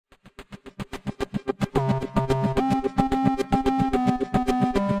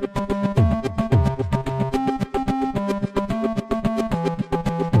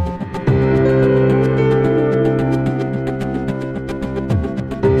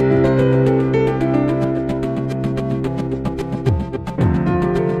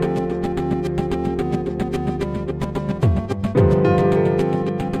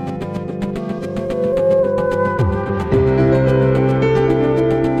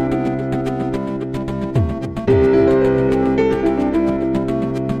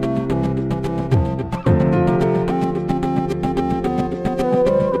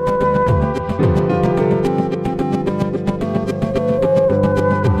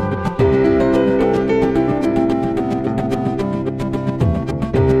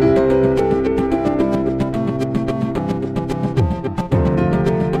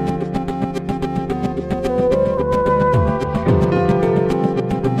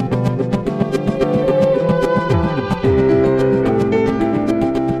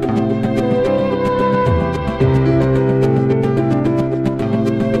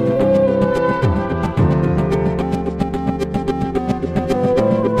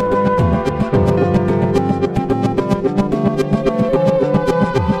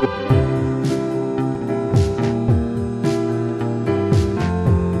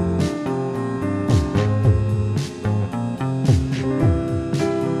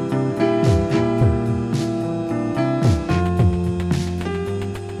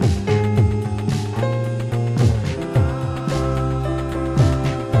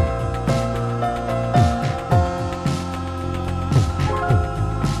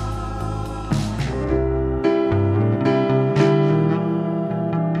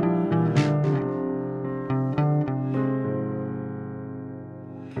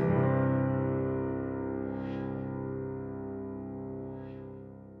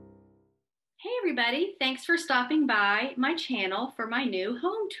Everybody, thanks for stopping by my channel for my new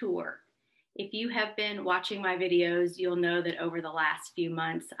home tour. If you have been watching my videos, you'll know that over the last few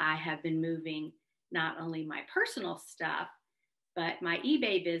months, I have been moving not only my personal stuff, but my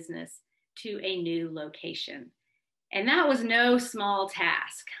eBay business to a new location. And that was no small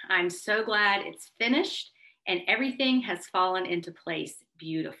task. I'm so glad it's finished and everything has fallen into place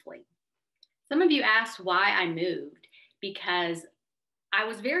beautifully. Some of you asked why I moved, because I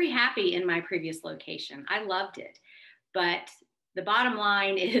was very happy in my previous location. I loved it. But the bottom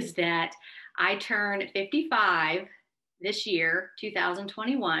line is that I turned 55 this year,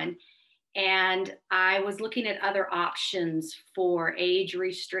 2021, and I was looking at other options for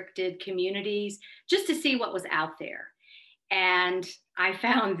age-restricted communities just to see what was out there. And I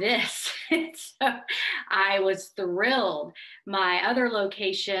found this. So I was thrilled. My other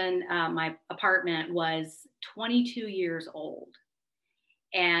location, my apartment, was 22 years old.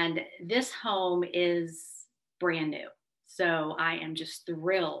 And this home is brand new. So I am just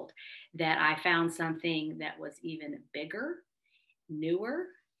thrilled that I found something that was even bigger, newer,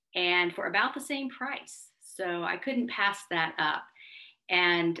 and for about the same price. So I couldn't pass that up.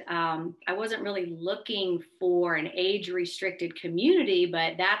 And I wasn't really looking for an age-restricted community,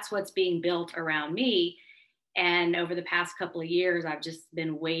 but that's what's being built around me. And over the past couple of years, I've just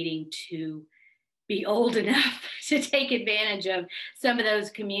been waiting to be old enough to take advantage of some of those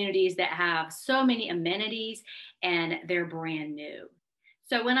communities that have so many amenities and they're brand new.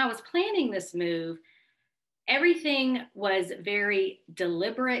 So when I was planning this move, everything was very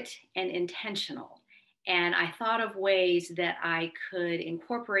deliberate and intentional. And I thought of ways that I could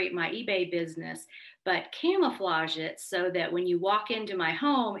incorporate my eBay business, but camouflage it so that when you walk into my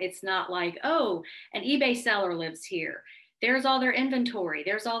home, it's not like, oh, an eBay seller lives here. There's all their inventory.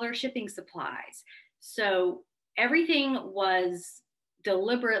 There's all their shipping supplies. So everything was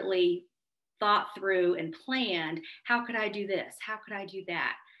deliberately thought through and planned. How could I do this? How could I do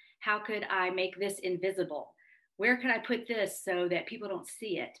that? How could I make this invisible? Where could I put this so that people don't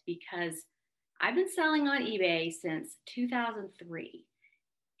see it? Because I've been selling on eBay since 2003.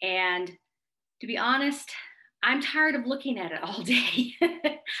 And to be honest, I'm tired of looking at it all day.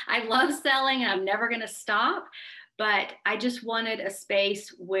 I love selling and I'm never going to stop. But I just wanted a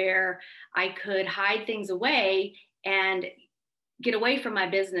space where I could hide things away and get away from my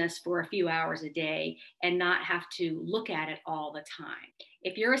business for a few hours a day and not have to look at it all the time.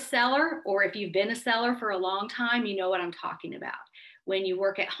 If you're a seller or if you've been a seller for a long time, you know what I'm talking about. When you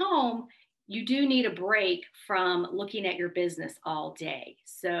work at home, you do need a break from looking at your business all day.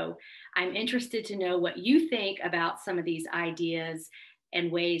 So I'm interested to know what you think about some of these ideas and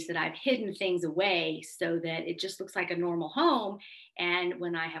ways that I've hidden things away so that it just looks like a normal home. And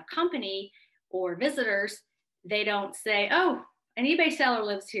when I have company or visitors, they don't say, oh, an eBay seller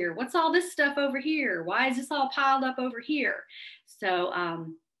lives here. What's all this stuff over here? Why is this all piled up over here? So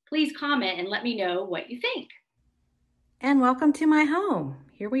please comment and let me know what you think. And welcome to my home.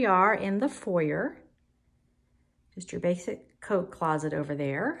 Here we are in the foyer. Just your basic coat closet over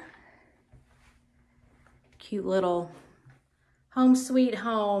there. Cute little home sweet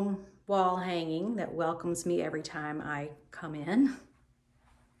home wall hanging that welcomes me every time I come in.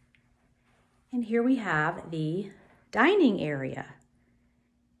 And here we have the dining area.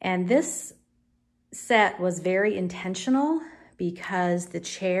 And this set was very intentional because the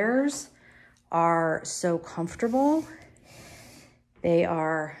chairs are so comfortable. They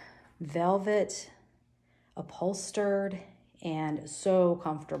are velvet upholstered and so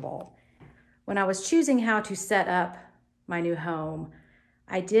comfortable. When I was choosing how to set up my new home,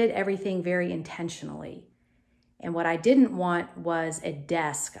 I did everything very intentionally. And what I didn't want was a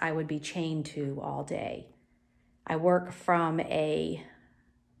desk I would be chained to all day. I work from a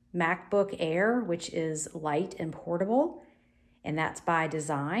MacBook Air, which is light and portable, and that's by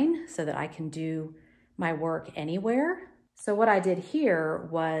design so that I can do my work anywhere. So what I did here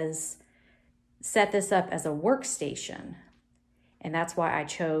was set this up as a workstation. And that's why I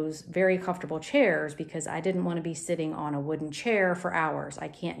chose very comfortable chairs, because I didn't want to be sitting on a wooden chair for hours. I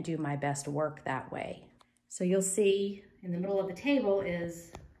can't do my best work that way. So you'll see in the middle of the table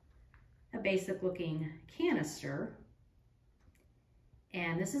is a basic looking canister.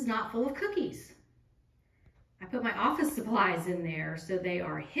 And this is not full of cookies. I put my office supplies in there so they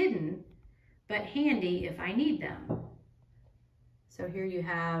are hidden, but handy if I need them. So here you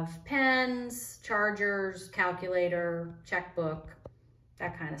have pens, chargers, calculator, checkbook,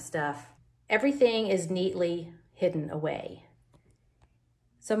 that kind of stuff. Everything is neatly hidden away.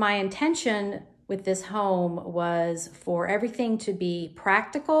 So my intention with this home was for everything to be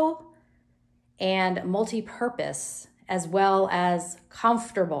practical and multi-purpose, as well as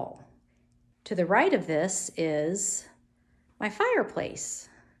comfortable. To the right of this is my fireplace.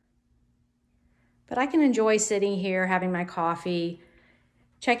 But I can enjoy sitting here, having my coffee,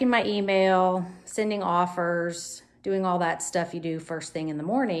 checking my email, sending offers, doing all that stuff you do first thing in the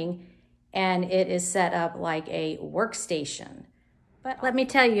morning. And it is set up like a workstation. But let me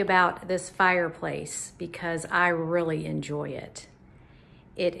tell you about this fireplace because I really enjoy it.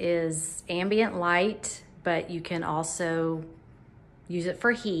 It is ambient light, but you can also use it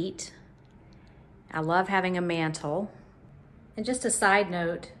for heat. I love having a mantle. And just a side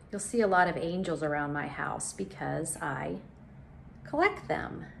note, you'll see a lot of angels around my house because I collect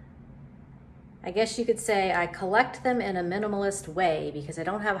them. I guess you could say I collect them in a minimalist way because I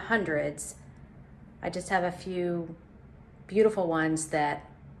don't have hundreds. I just have a few beautiful ones that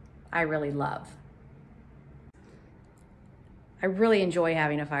I really love. I really enjoy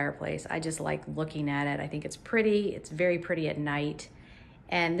having a fireplace. I just like looking at it. I think it's pretty. It's very pretty at night.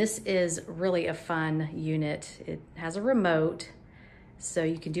 And this is really a fun unit. It has a remote, so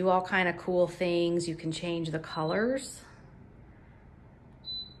you can do all kind of cool things. You can change the colors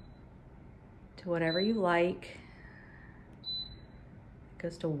to whatever you like. It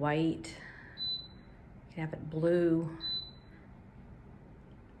goes to white. You can have it blue.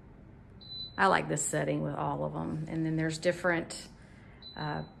 I like this setting with all of them. And then there's different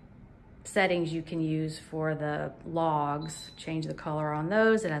settings you can use for the logs. Change the color on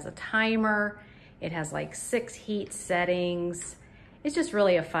those. It has a timer. It has like 6 heat settings. It's just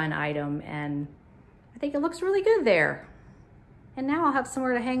really a fun item, and I think it looks really good there. And now I'll have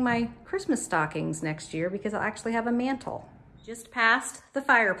somewhere to hang my Christmas stockings next year because I'll actually have a mantle. Just past the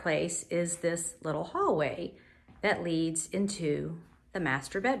fireplace is this little hallway that leads into the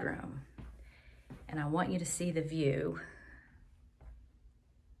master bedroom. And I want you to see the view.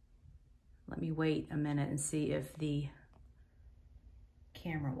 Let me wait a minute and see if the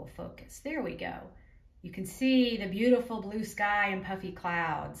camera will focus. There we go. You can see the beautiful blue sky and puffy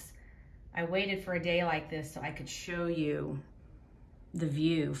clouds. I waited for a day like this so I could show you the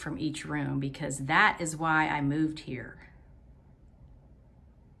view from each room because that is why I moved here.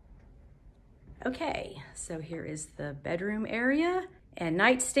 Okay, so here is the bedroom area and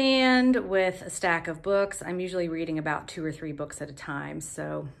nightstand with a stack of books. I'm usually reading about 2 or 3 books at a time,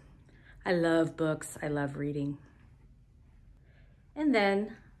 so I love books, I love reading. And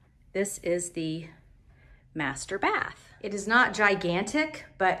then this is the master bath. It is not gigantic,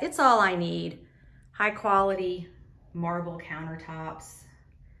 but it's all I need. High quality marble countertops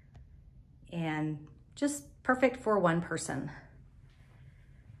and just perfect for one person.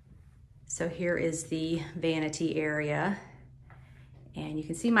 So here is the vanity area. And you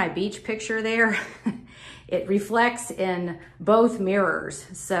can see my beach picture there. It reflects in both mirrors.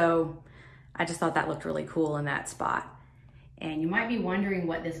 So I just thought that looked really cool in that spot. And you might be wondering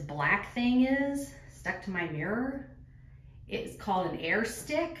what this black thing is stuck to my mirror. It's called an air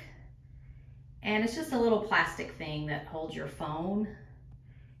stick. And it's just a little plastic thing that holds your phone.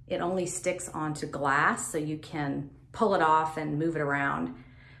 It only sticks onto glass, so you can pull it off and move it around.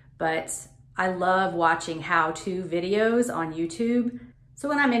 But I love watching how-to videos on YouTube. So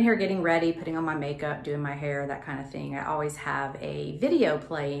when I'm in here getting ready, putting on my makeup, doing my hair, that kind of thing, I always have a video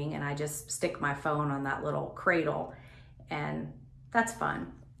playing and I just stick my phone on that little cradle, and that's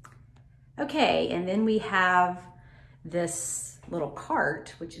fun. Okay, and then we have this little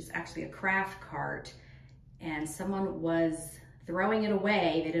cart, which is actually a craft cart, and someone was throwing it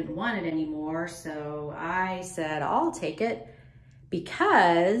away. They didn't want it anymore, so I said, I'll take it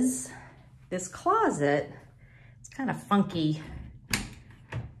because this closet, it's kind of funky.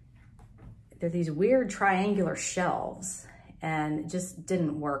 They're these weird triangular shelves and it just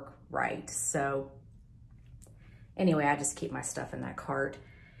didn't work right. So anyway, I just keep my stuff in that cart.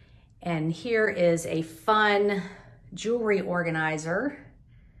 And here is a fun jewelry organizer.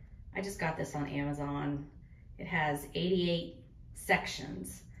 I just got this on Amazon. It has 88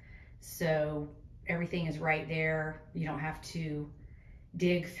 sections. So everything is right there. You don't have to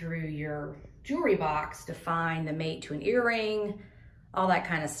dig through your jewelry box to find the mate to an earring, all that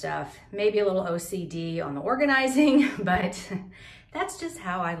kind of stuff. Maybe a little OCD on the organizing, but that's just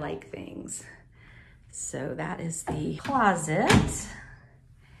how I like things. So that is the closet.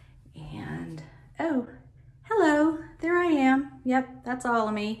 And, oh, hello, there I am. Yep, that's all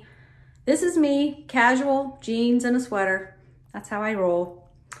of me. This is me, casual, jeans and a sweater. That's how I roll.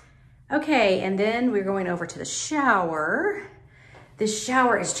 Okay, and then we're going over to the shower. This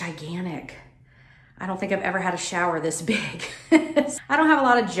shower is gigantic. I don't think I've ever had a shower this big. I don't have a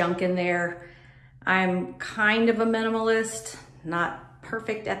lot of junk in there. I'm kind of a minimalist, not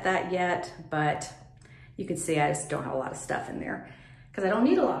perfect at that yet, but you can see I just don't have a lot of stuff in there because I don't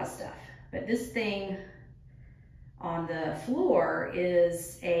need a lot of stuff. But this thing on the floor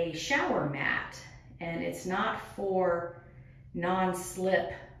is a shower mat, and it's not for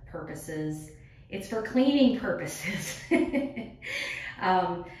non-slip purposes. It's for cleaning purposes.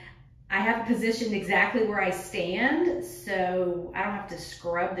 I have it positioned exactly where I stand, so I don't have to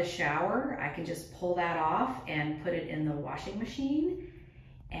scrub the shower. I can just pull that off and put it in the washing machine,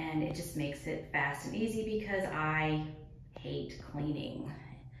 and it just makes it fast and easy because I hate cleaning.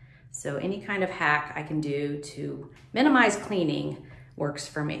 So any kind of hack I can do to minimize cleaning works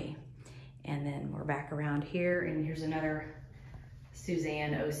for me. And then we're back around here, and here's another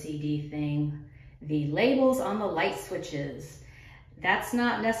Suzanne OCD thing. The labels on the light switches. That's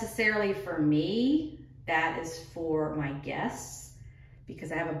not necessarily for me, that is for my guests,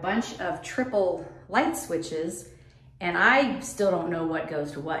 because I have a bunch of triple light switches and I still don't know what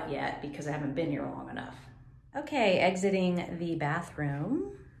goes to what yet because I haven't been here long enough. Okay, exiting the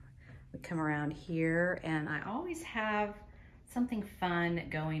bathroom. We come around here, and I always have something fun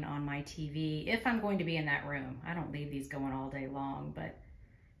going on my TV if I'm going to be in that room. I don't leave these going all day long, but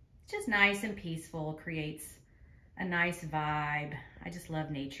it's just nice and peaceful, creates a nice vibe. I just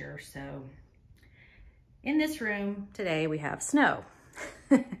love nature. So in this room today we have snow.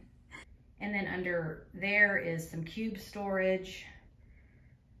 And then under there is some cube storage.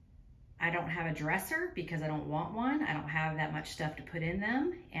 I don't have a dresser because I don't want one. I don't have that much stuff to put in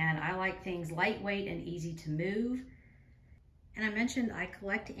them. And I like things lightweight and easy to move. And I mentioned I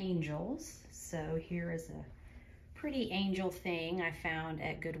collect angels. So here is a pretty angel thing I found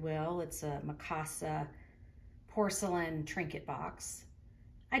at Goodwill. It's a Mikasa porcelain trinket box.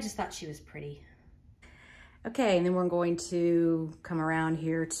 I just thought she was pretty. Okay, and then we're going to come around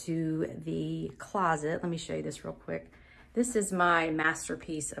here to the closet. Let me show you this real quick. This is my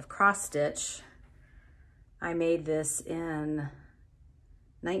masterpiece of cross stitch. I made this in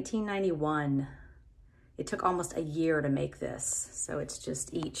 1991. It took almost a year to make this. So it's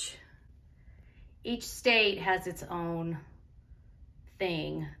just each state has its own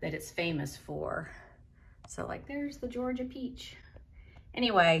thing that it's famous for. So like there's the Georgia peach.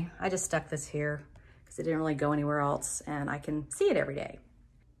 Anyway, I just stuck this here because it didn't really go anywhere else and I can see it every day.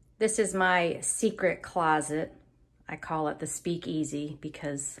 This is my secret closet. I call it the speakeasy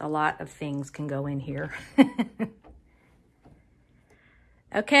because a lot of things can go in here.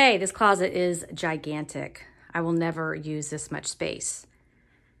 Okay, this closet is gigantic. I will never use this much space.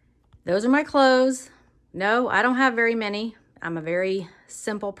 Those are my clothes. No, I don't have very many. I'm a very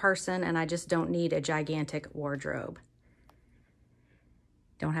simple person and I just don't need a gigantic wardrobe.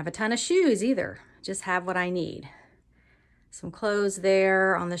 Don't have a ton of shoes either. Just have what I need. Some clothes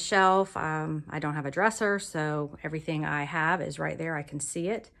there on the shelf. I don't have a dresser, so everything I have is right there. I can see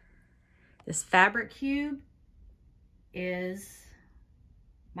it. This fabric cube is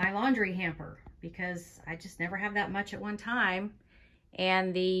my laundry hamper because I just never have that much at one time.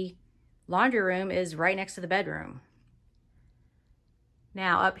 And the laundry room is right next to the bedroom.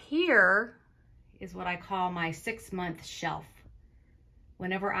 Now up here is what I call my 6-month shelf.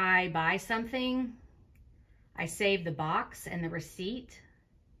 Whenever I buy something, I save the box and the receipt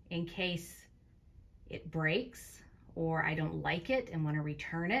in case it breaks or I don't like it and want to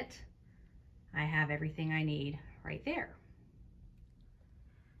return it. I have everything I need right there.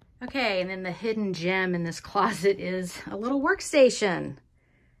 Okay, and then the hidden gem in this closet is a little workstation.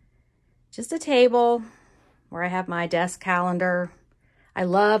 Just a table where I have my desk calendar. I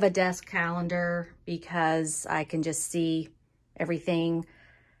love a desk calendar because I can just see everything.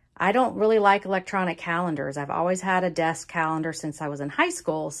 I don't really like electronic calendars. I've always had a desk calendar since I was in high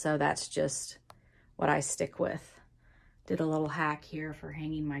school, so that's just what I stick with. Did a little hack here for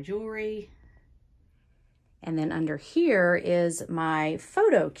hanging my jewelry. And then under here is my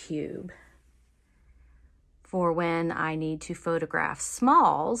photo cube for when I need to photograph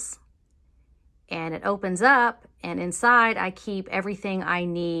smalls. And it opens up, and inside I keep everything I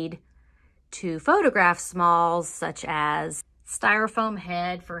need to photograph smalls, such as styrofoam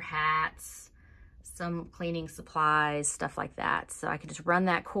head for hats, some cleaning supplies, stuff like that. So I can just run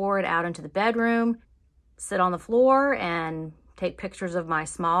that cord out into the bedroom, sit on the floor, and take pictures of my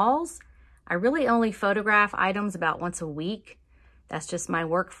smalls. I really only photograph items about once a week. That's just my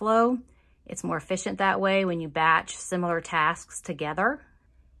workflow. It's more efficient that way when you batch similar tasks together.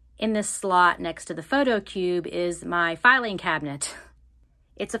 In this slot next to the photo cube is my filing cabinet.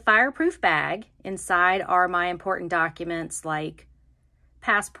 It's a fireproof bag. Inside are my important documents like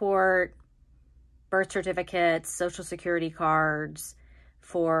passport, birth certificates, social security cards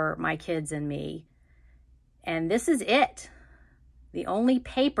for my kids and me. And this is it. The only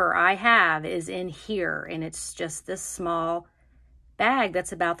paper I have is in here, and it's just this small bag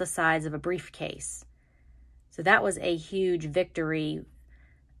that's about the size of a briefcase. So that was a huge victory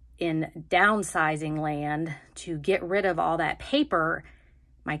in downsizing land to get rid of all that paper.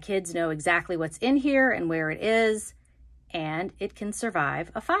 My kids know exactly what's in here and where it is, and it can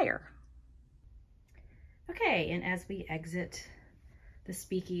survive a fire. Okay, and as we exit the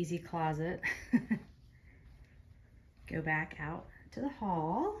speakeasy closet, go back out to the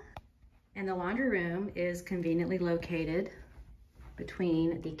hall. And the laundry room is conveniently located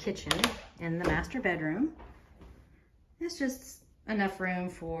between the kitchen and the master bedroom. It's just enough room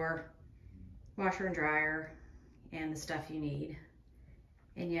for washer and dryer and the stuff you need.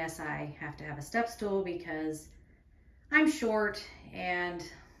 And yes, I have to have a step stool because I'm short and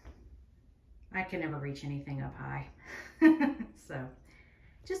I can never reach anything up high. So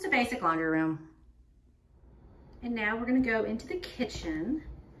just a basic laundry room. And now we're gonna go into the kitchen.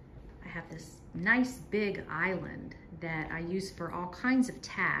 I have this nice big island that I use for all kinds of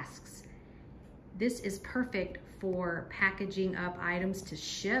tasks. This is perfect for packaging up items to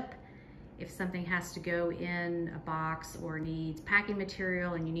ship. If something has to go in a box or needs packing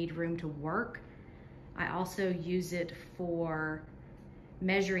material and you need room to work. I also use it for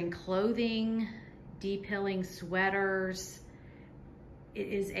measuring clothing, depilling sweaters. It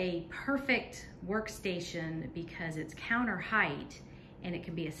is a perfect workstation because it's counter height and it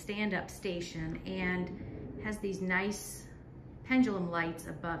can be a stand-up station and has these nice pendulum lights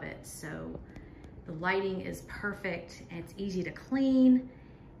above it. So the lighting is perfect and it's easy to clean.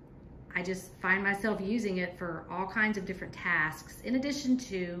 I just find myself using it for all kinds of different tasks in addition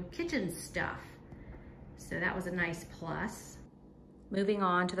to kitchen stuff. So that was a nice plus. Moving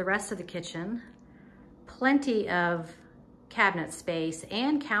on to the rest of the kitchen, plenty of cabinet space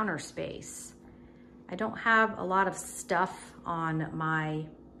and counter space. I don't have a lot of stuff on my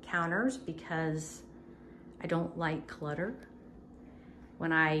counters because I don't like clutter.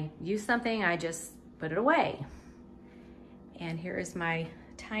 When I use something, I just put it away. And here is my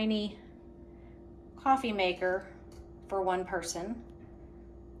tiny coffee maker for one person,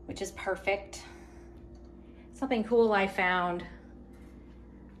 which is perfect. Something cool I found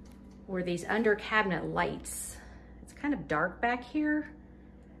were these under cabinet lights. It's kind of dark back here,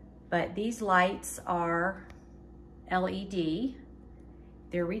 but these lights are LED.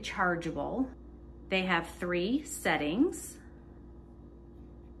 They're rechargeable. They have 3 settings.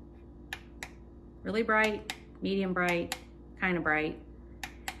 Really bright, medium bright, kind of bright.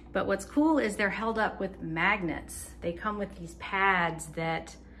 But what's cool is they're held up with magnets. They come with these pads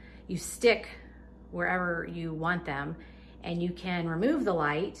that you stick wherever you want them, and you can remove the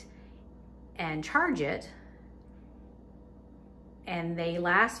light and charge it, and they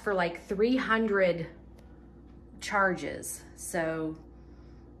last for like 300 charges. So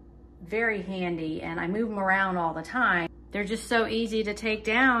very handy, and I move them around all the time. They're just so easy to take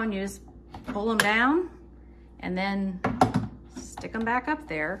down. You just pull them down and then stick them back up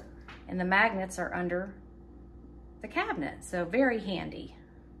there, and the magnets are under the cabinet, so very handy.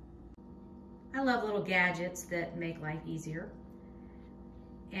 I love little gadgets that make life easier.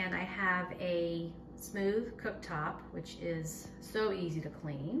 And I have a smooth cooktop, which is so easy to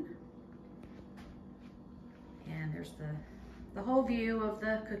clean. And there's the whole view of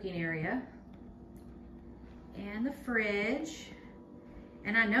the cooking area. And the fridge.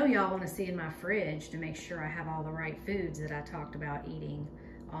 And I know y'all want to see in my fridge to make sure I have all the right foods that I talked about eating,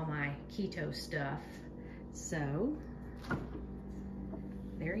 all my keto stuff. So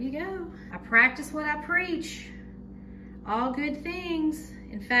there you go. I practice what I preach. All good things.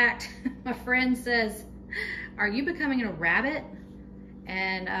 In fact, my friend says, "Are you becoming a rabbit?"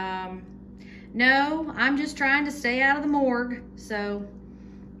 And no, I'm just trying to stay out of the morgue. So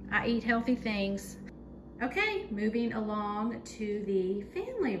I eat healthy things. Okay, moving along to the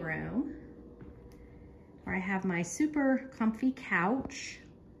family room where I have my super comfy couch.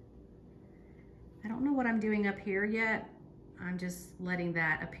 I don't know what I'm doing up here yet. I'm just letting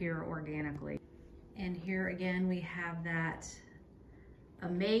that appear organically. And here again, we have that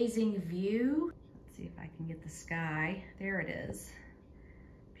amazing view. Let's see if I can get the sky. There it is.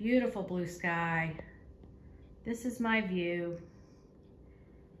 Beautiful blue sky. This is my view.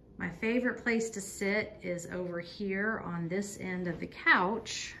 My favorite place to sit is over here on this end of the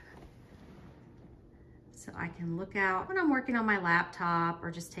couch. So I can look out when I'm working on my laptop or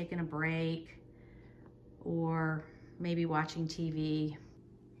just taking a break or maybe watching TV.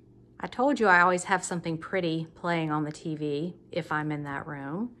 I told you I always have something pretty playing on the TV if I'm in that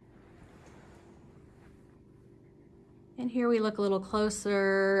room. And here we look a little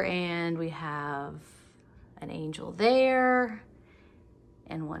closer and we have an angel there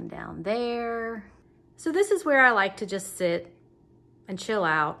and one down there. So this is where I like to just sit and chill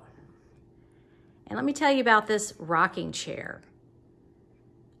out. And let me tell you about this rocking chair.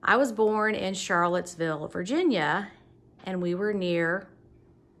 I was born in Charlottesville, Virginia, and we were near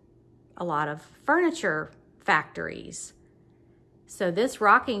a lot of furniture factories. So this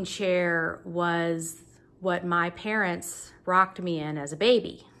rocking chair was what my parents rocked me in as a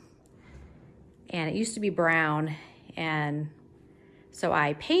baby. And it used to be brown, and so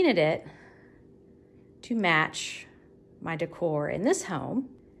I painted it to match my decor in this home.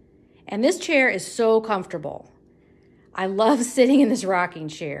 And this chair is so comfortable. I love sitting in this rocking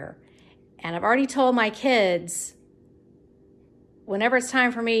chair. And I've already told my kids, whenever it's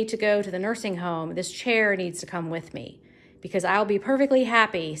time for me to go to the nursing home, this chair needs to come with me, because I'll be perfectly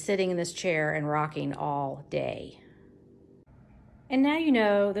happy sitting in this chair and rocking all day. And now you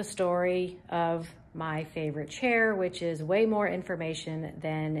know the story of my favorite chair, which is way more information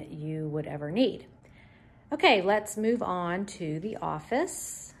than you would ever need. Okay, let's move on to the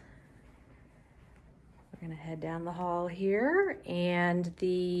office. We're gonna head down the hall here, and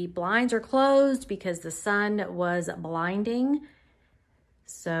the blinds are closed because the sun was blinding.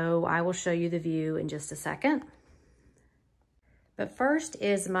 So I will show you the view in just a second. But first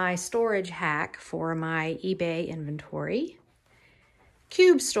is my storage hack for my eBay inventory.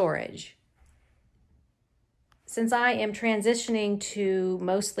 Cube storage. Since I am transitioning to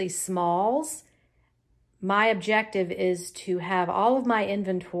mostly smalls, my objective is to have all of my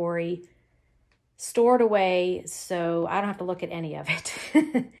inventory stored away so I don't have to look at any of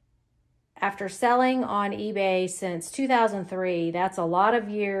it. After selling on eBay since 2003, that's a lot of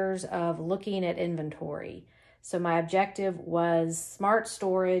years of looking at inventory. So my objective was smart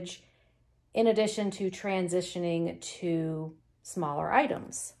storage in addition to transitioning to smaller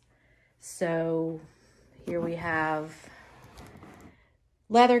items. So here we have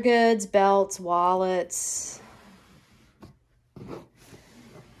leather goods, belts, wallets,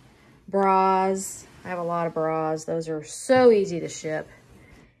 bras. I have a lot of bras. Those are so easy to ship.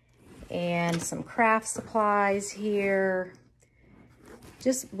 And some craft supplies here.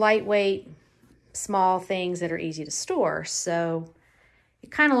 Just lightweight, small things that are easy to store. So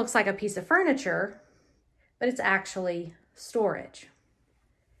it kind of looks like a piece of furniture, but it's actually storage.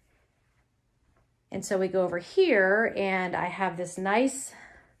 And so we go over here, and I have this nice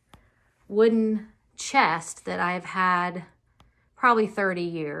wooden chest that I've had probably 30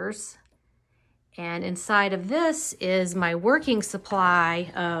 years. And inside of this is my working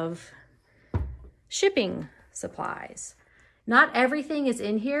supply of shipping supplies. Not everything is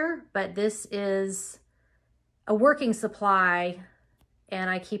in here, but this is a working supply, and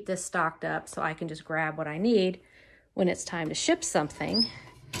I keep this stocked up so I can just grab what I need when it's time to ship something.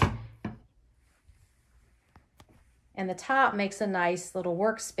 And the top makes a nice little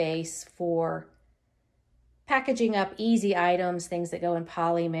workspace for packaging up easy items, things that go in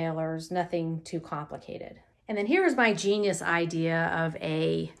poly mailers, nothing too complicated. And then here is my genius idea of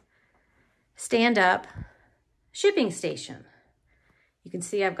a stand-up shipping station. You can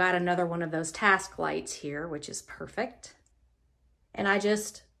see I've got another one of those task lights here, which is perfect. And I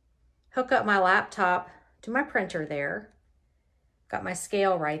just hook up my laptop to my printer there, got my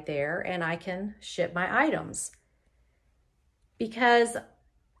scale right there, and I can ship my items. Because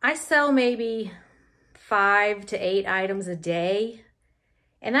I sell maybe 5 to 8 items a day,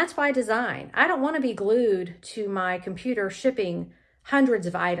 and that's by design. I don't want to be glued to my computer shipping hundreds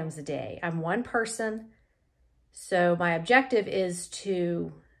of items a day. I'm one person, so my objective is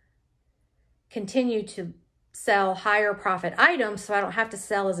to continue to sell higher profit items so I don't have to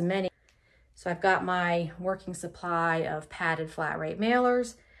sell as many. So I've got my working supply of padded flat rate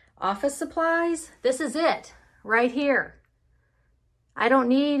mailers, office supplies. This is it right here. I don't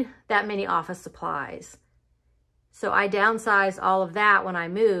need that many office supplies. So I downsized all of that when I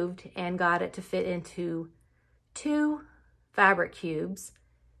moved and got it to fit into 2 fabric cubes.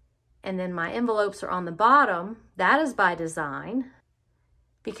 And then my envelopes are on the bottom. That is by design,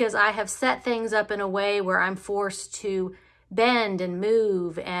 because I have set things up in a way where I'm forced to bend and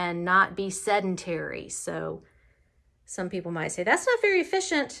move and not be sedentary. So some people might say, that's not very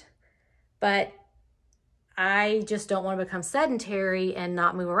efficient, but I just don't want to become sedentary and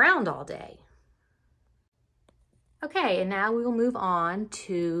not move around all day. Okay, and now we will move on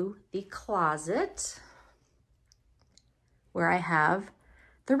to the closet, where I have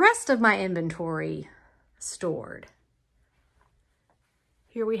the rest of my inventory stored.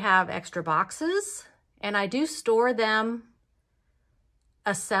 Here we have extra boxes, and I do store them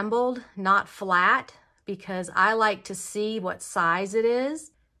assembled, not flat, because I like to see what size it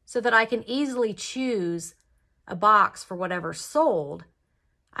is so that I can easily choose a box for whatever's sold.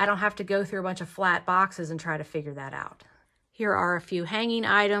 I don't have to go through a bunch of flat boxes and try to figure that out. Here are a few hanging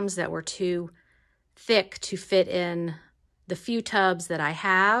items that were too thick to fit in the few tubs that I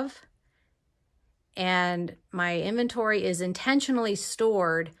have. And my inventory is intentionally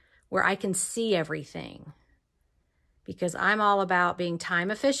stored where I can see everything, because I'm all about being time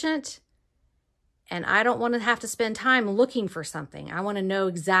efficient, and I don't want to have to spend time looking for something. I want to know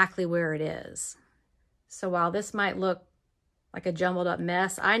exactly where it is. So while this might look like a jumbled up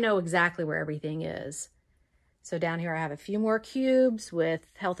mess, I know exactly where everything is. So down here I have a few more cubes with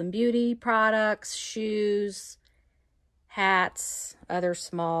health and beauty products, shoes, hats, other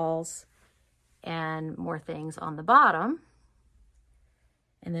smalls, and more things on the bottom.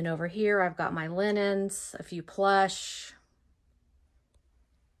 And then over here I've got my linens, a few plush,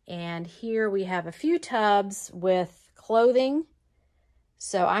 and here we have a few tubs with clothing.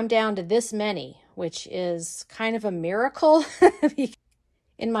 So I'm down to this many, which is kind of a miracle.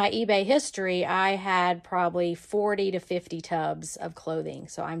 In my eBay history, I had probably 40 to 50 tubs of clothing.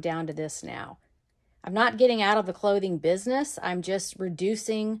 So I'm down to this now. I'm not getting out of the clothing business. I'm just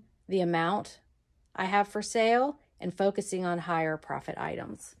reducing the amount I have for sale and focusing on higher profit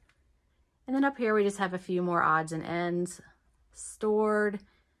items. And then up here, we just have a few more odds and ends stored.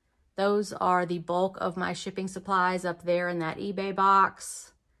 Those are the bulk of my shipping supplies up there in that eBay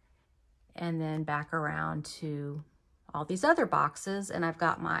box. And then back around to all these other boxes. And I've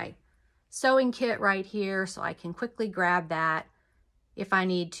got my sewing kit right here, so I can quickly grab that if I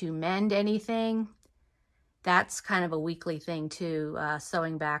need to mend anything. That's kind of a weekly thing too,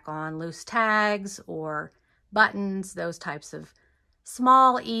 sewing back on loose tags or buttons, those types of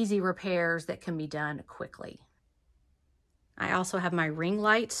small, easy repairs that can be done quickly. I also have my ring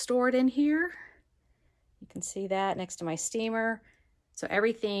light stored in here. You can see that next to my steamer. So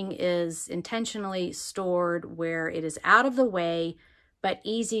everything is intentionally stored where it is out of the way, but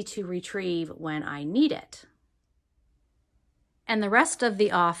easy to retrieve when I need it. And the rest of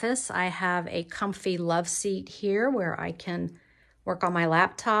the office, I have a comfy love seat here where I can work on my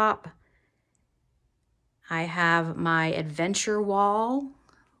laptop. I have my adventure wall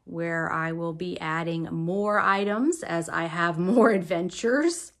where I will be adding more items as I have more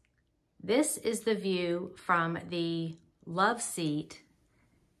adventures. This is the view from the love seat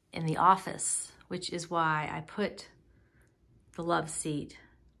in the office, which is why I put the love seat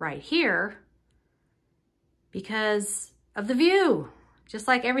right here, because of the view. Just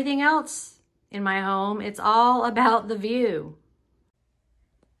like everything else in my home, it's all about the view.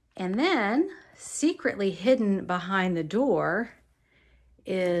 And then secretly hidden behind the door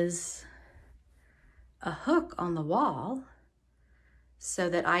is a hook on the wall so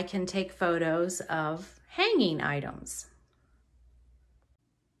that I can take photos of hanging items.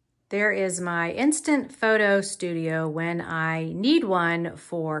 There is my instant photo studio when I need one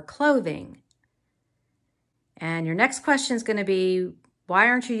for clothing. And your next question is going to be, why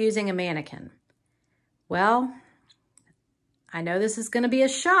aren't you using a mannequin? Well, I know this is going to be a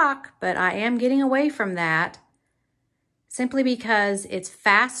shock, but I am getting away from that simply because it's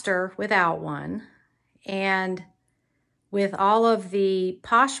faster without one. And with all of the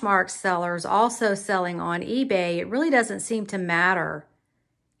Poshmark sellers also selling on eBay, it really doesn't seem to matter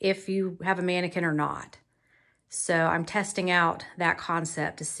if you have a mannequin or not. So I'm testing out that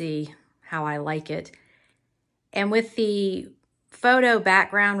concept to see how I like it. And with the photo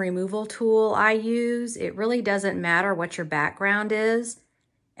background removal tool I use, it really doesn't matter what your background is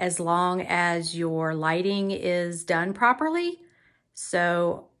as long as your lighting is done properly.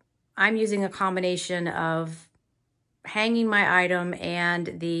 So I'm using a combination of hanging my item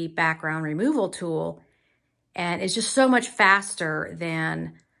and the background removal tool, and it's just so much faster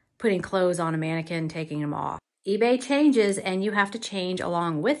than putting clothes on a mannequin, taking them off. eBay changes and you have to change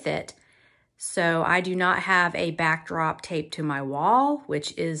along with it. So I do not have a backdrop taped to my wall,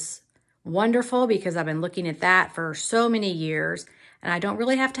 which is wonderful because I've been looking at that for so many years. And I don't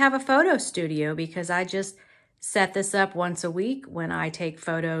really have to have a photo studio because I just set this up once a week when I take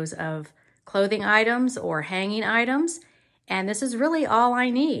photos of clothing items or hanging items. And this is really all I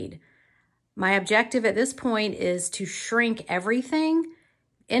need. My objective at this point is to shrink everything,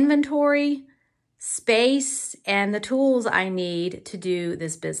 inventory, space, and the tools I need to do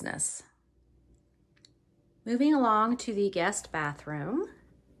this business. Moving along to the guest bathroom.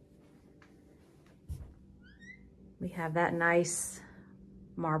 We have that nice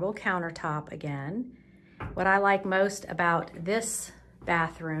marble countertop again. What I like most about this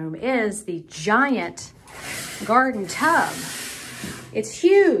bathroom is the giant garden tub. It's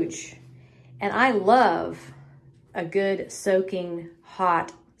huge, and I love a good soaking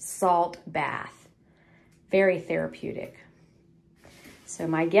hot salt bath. Very therapeutic. So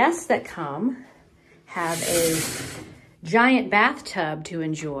my guests that come have a giant bathtub to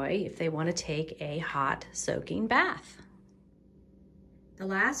enjoy if they want to take a hot soaking bath. The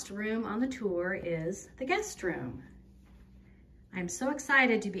last room on the tour is the guest room. I'm so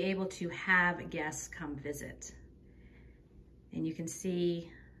excited to be able to have guests come visit. And you can see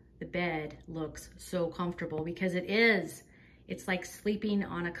the bed looks so comfortable because it is. It's like sleeping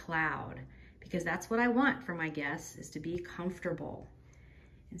on a cloud, because that's what I want for my guests, is to be comfortable.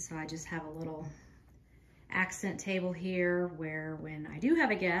 And so I just have a little accent table here where when I do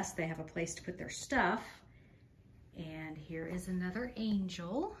have a guest, they have a place to put their stuff. And here is another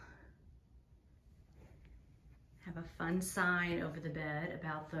angel. Have a fun sign over the bed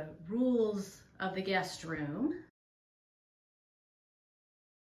about the rules of the guest room.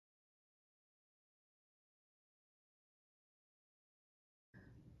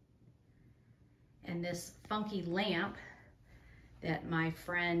 And this funky lamp that my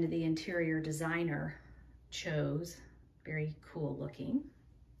friend, the interior designer, chose. Very cool looking.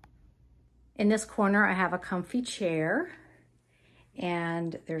 In this corner, I have a comfy chair.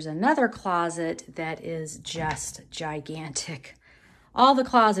 And there's another closet that is just gigantic. All the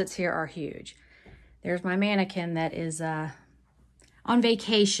closets here are huge. There's my mannequin that is on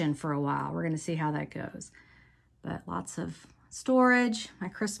vacation for a while. We're gonna see how that goes. But lots of storage, my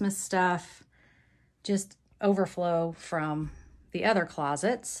Christmas stuff, just overflow from the other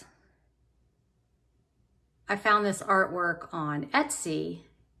closets. I found this artwork on Etsy,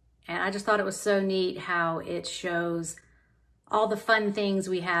 and I just thought it was so neat how it shows all the fun things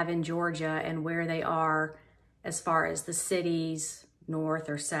we have in Georgia and where they are as far as the cities, north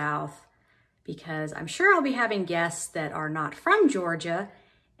or south, because I'm sure I'll be having guests that are not from Georgia,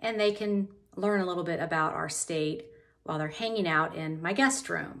 and they can learn a little bit about our state while they're hanging out in my guest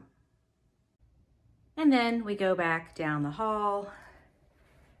room. And then we go back down the hall,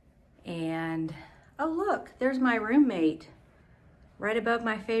 and oh look, there's my roommate right above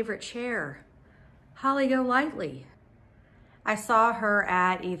my favorite chair, Holly Golightly. I saw her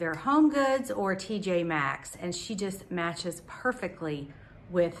at either Home Goods or TJ Maxx, and she just matches perfectly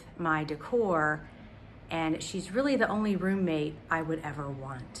with my decor, and she's really the only roommate I would ever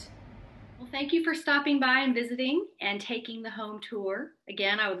want. Well, thank you for stopping by and visiting and taking the home tour.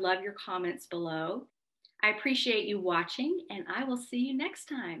 Again, I would love your comments below. I appreciate you watching, and I will see you next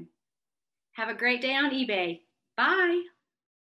time. Have a great day on eBay. Bye.